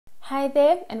Hi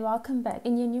there and welcome back.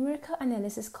 In your numerical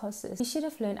analysis courses, you should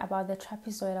have learned about the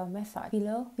trapezoidal method.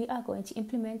 Below, we are going to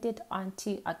implement it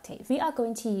onto Octave. We are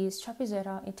going to use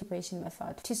trapezoidal integration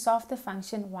method to solve the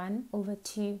function 1 over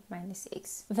 2 minus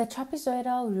x. The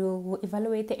trapezoidal rule will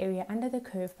evaluate the area under the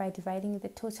curve by dividing the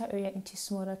total area into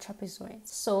smaller trapezoids.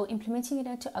 So implementing it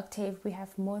into Octave, we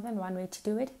have more than one way to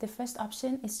do it. The first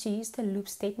option is to use the loop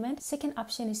statement. Second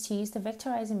option is to use the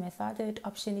vectorising method. Third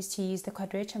option is to use the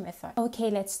quadrature method. Okay,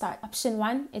 let's start. Option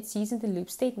 1, it's using the loop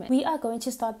statement. We are going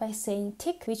to start by saying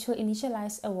tick, which will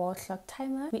initialize a wall clock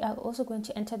timer. We are also going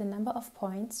to enter the number of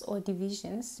points or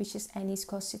divisions, which is n is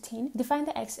equals to 10. Define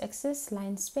the x-axis,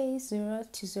 line space 0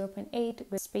 to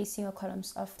 0.8 with spacing or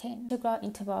columns of 10. Integral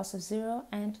intervals of 0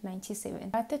 and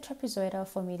 97. Write the trapezoidal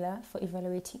formula for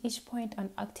evaluating each point on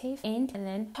Octave and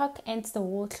then clock ends the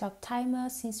wall clock timer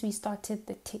since we started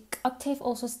the tick. Octave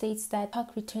also states that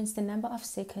clock returns the number of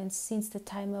seconds since the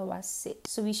timer was set.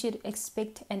 So we should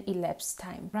expect an elapsed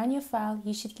time. Run your file,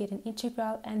 you should get an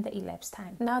integral and the elapsed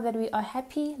time. Now that we are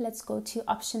happy, let's go to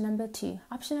option number 2.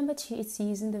 Option number 2 is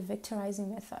using the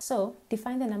vectorising method. So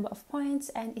define the number of points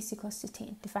and is equals to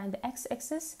 10. Define the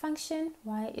x-axis function,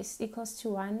 y is equals to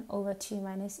 1 over 2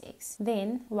 minus x.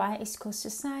 Then y is equals to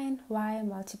sine y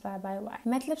multiplied by y.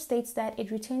 MATLAB states that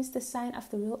it returns the sign of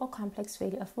the real or complex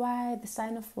value of y. The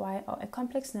sign of y or a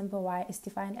complex number y is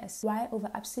defined as y over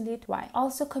absolute y.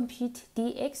 Also compute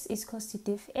dx is equals to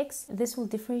diff x. This will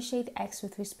differentiate x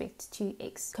with respect to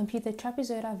x. Compute the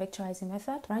trapezoidal vectorising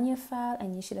method, run your file,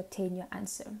 and you should obtain your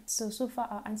answer. So far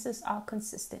our answers are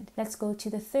consistent. Let's go to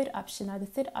the third option. Now the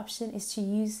third option is to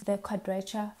use the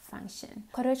quadrature function.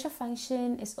 Quadrature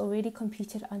function is already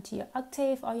computed onto your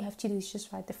Octave. All you have to do is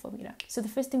just write the formula. So the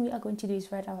first thing we are going to do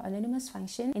is write our anonymous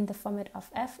function in the format of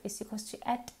f is equals to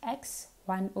at x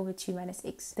 1 over 2 minus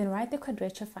x. Then write the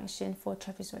quadrature function for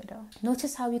trapezoidal.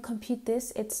 Notice how we compute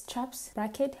this. It's traps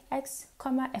bracket x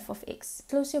comma f of x.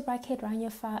 Close your bracket, run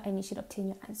your file, and you should obtain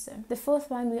your answer. The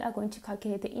fourth one, we are going to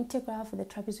calculate the integral for the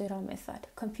trapezoidal method.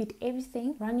 Compute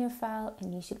everything, run your file,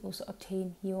 and you should also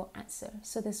obtain your answer.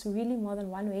 So there's really more than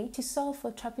one way to solve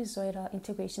for trapezoidal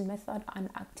integration method on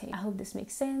Octave. I hope this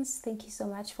makes sense. Thank you so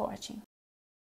much for watching.